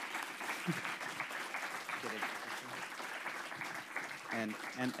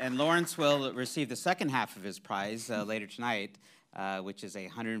 And Lorenz will receive the second half of his prize later tonight, which is a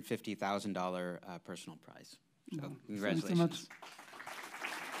 $150,000 personal prize. So congratulations. Thanks so much.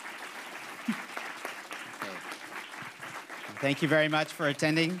 Okay. Thank you very much for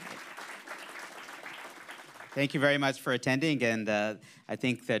attending. Thank you very much for attending, and I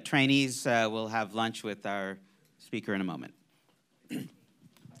think the trainees will have lunch with our speaker in a moment.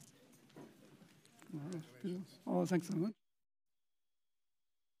 Oh, thanks so much.